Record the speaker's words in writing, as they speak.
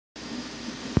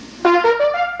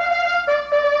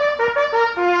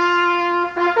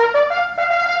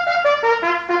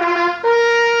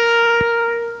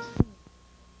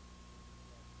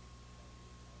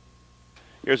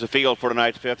Here's the field for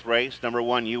tonight's fifth race. Number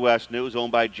 1, U.S. News,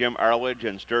 owned by Jim Arledge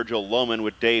and Sturgill Lohman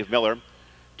with Dave Miller.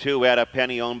 2, At a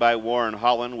Penny, owned by Warren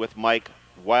Holland with Mike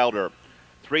Wilder.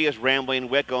 3 is Rambling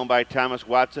Wick, owned by Thomas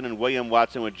Watson and William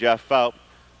Watson with Jeff Foup.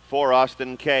 4,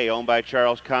 Austin K, owned by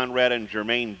Charles Conrad and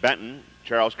Jermaine Benton.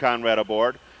 Charles Conrad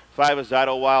aboard. 5 is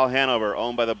Idlewild Hanover,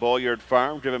 owned by the Bolyard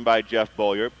Farm, driven by Jeff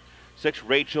Bolyard. 6,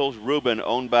 Rachel's Reuben,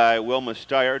 owned by Wilma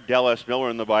Steyer, Dallas Miller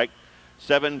in the bike.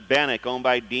 7, Bannack, owned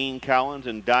by Dean Collins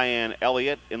and Diane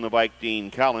Elliott in the bike, Dean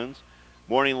Collins.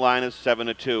 Morning line is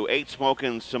 7-2. 8,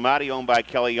 Smokin' Samadhi, owned by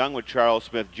Kelly Young with Charles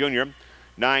Smith Jr.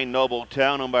 9, Noble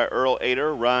Town, owned by Earl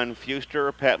Ader, Ron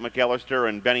Fuster, Pat McAllister,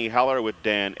 and Benny Holler with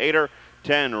Dan Ader.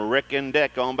 10, Rick and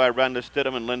Dick, owned by Brenda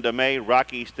Stidham and Linda May.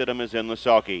 Rocky Stidham is in the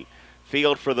sulky.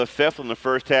 Field for the fifth in the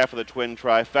first half of the twin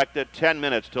trifecta. 10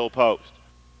 minutes till post.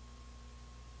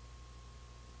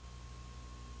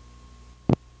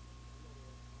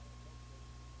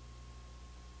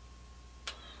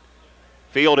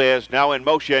 Field is now in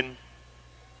motion.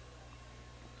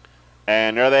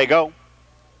 And there they go.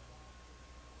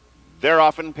 They're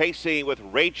off and pacing with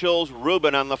Rachel's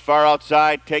Reuben on the far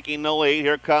outside taking the lead.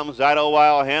 Here comes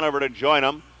Idlewild Hanover to join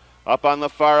them. Up on the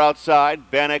far outside,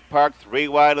 Bannack parked 3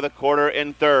 wide of the quarter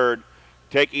in third.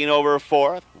 Taking over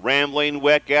fourth, Rambling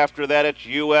Wick. After that, it's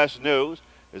U.S. News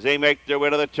as they make their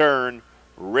way to the turn.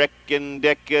 Rick and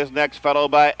Dick is next,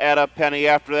 followed by At a Penny.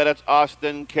 After that, it's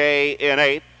Austin K in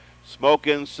eighth.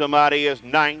 Smokin' Samadhi is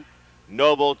ninth.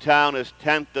 Noble Town is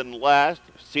 10th and last.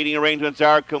 Seating arrangements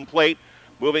are complete.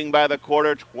 Moving by the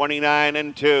quarter,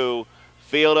 29-2.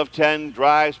 Field of 10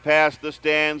 drives past the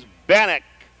stands. Bannack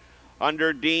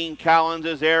under Dean Collins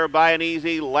is there by an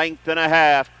easy length and a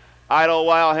half.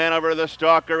 Idlewild Hanover, the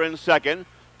stalker, in second.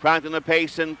 Prompting the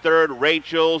pace in third,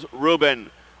 Rachel's Reuben.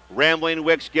 Rambling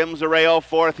Wick skims the rail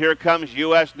fourth. Here comes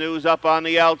U.S. News up on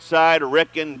the outside.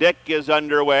 Rick and Dick is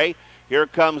underway. Here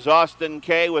comes Austin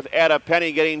K with At a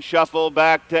Penny getting shuffled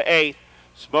back to eighth.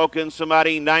 Smokin'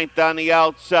 Samadhi ninth on the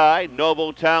outside.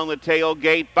 Noble Town the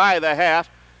tailgate by the half.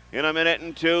 In a minute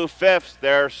and 2/5.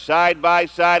 They're side by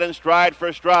side and stride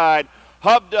for stride.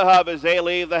 Hub to hub as they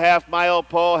leave the half-mile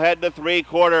pole, head to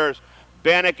 3/4.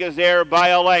 Bannack is there by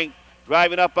a length.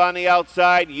 Driving up on the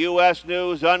outside, U.S.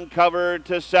 News uncovered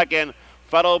to second.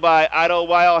 Followed by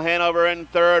Idlewild Hanover in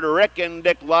third. Rick and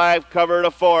Dick Live cover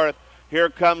to fourth. Here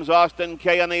comes Austin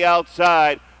K on the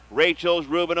outside. Rachel's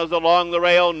Reuben is along the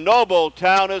rail. Noble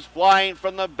Town is flying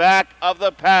from the back of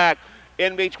the pack.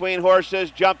 In between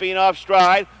horses, jumping off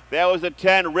stride. That was a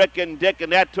 10, Rick and Dick,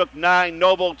 and that took 9,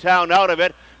 Noble Town, out of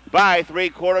it by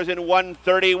 3/4 in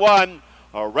 1:31.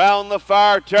 Around the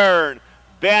far turn,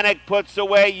 Bannack puts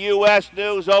away U.S.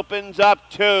 News, opens up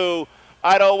 2.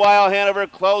 Idlewild Hanover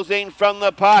closing from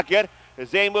the pocket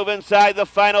as they move inside the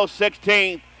final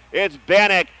 16th. It's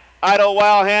Bannack,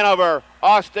 Idlewild Hanover,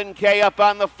 Austin K up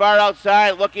on the far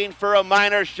outside looking for a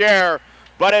minor share,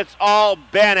 but it's all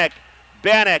Bannack.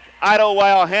 Bannack,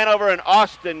 Idlewild Hanover, and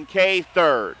Austin K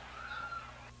third.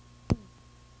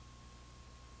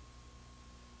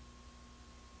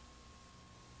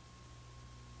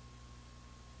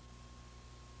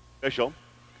 Official.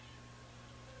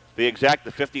 The exact,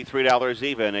 the $53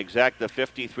 even. Exact, the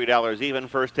 $53 even.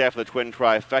 First half of the twin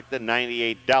trifecta,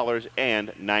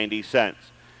 $98.90.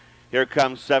 Here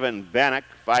comes 7, Bannack,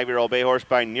 5-year-old bay horse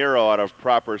by Nero out of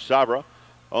Proper Sabra,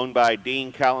 owned by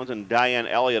Dean Collins and Diane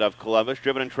Elliott of Columbus,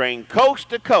 driven and trained coast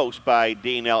to coast by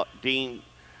Dean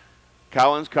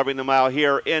Collins, covering the mile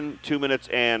here in 2 minutes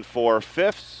and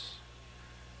 4/5.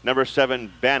 Number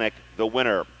 7, Bannack, the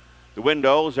winner. The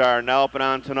windows are now open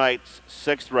on tonight's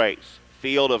 6th race.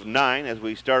 Field of 9 as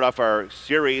we start off our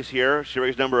series here,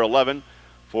 series number 11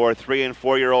 for 3- and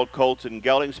 4-year-old colts and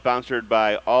geldings, sponsored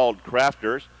by Ald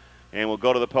Crafters. And we'll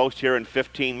go to the post here in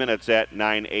 15 minutes at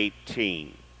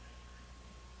 9:18.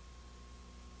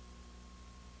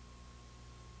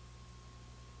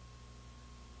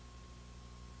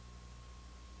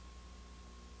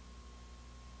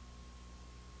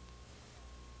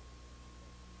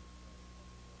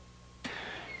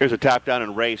 Here's a top down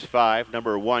in race 5.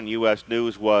 Number 1, U.S.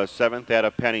 News, was 7th. At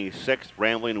a Penny 6th.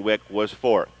 Rambling Wick was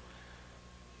 4th.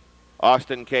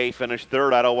 Austin K finished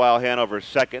 3rd. Idlewild Hanover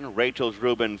 2nd. Rachel's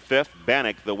Reuben 5th.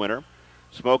 Bannack the winner.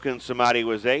 Smokin' Samadhi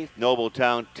was 8th. Noble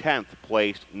Town 10th,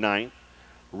 placed 9th.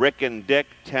 Rick and Dick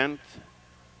 10th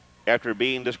after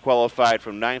being disqualified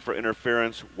from 9th for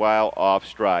interference while off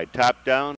stride. Top down.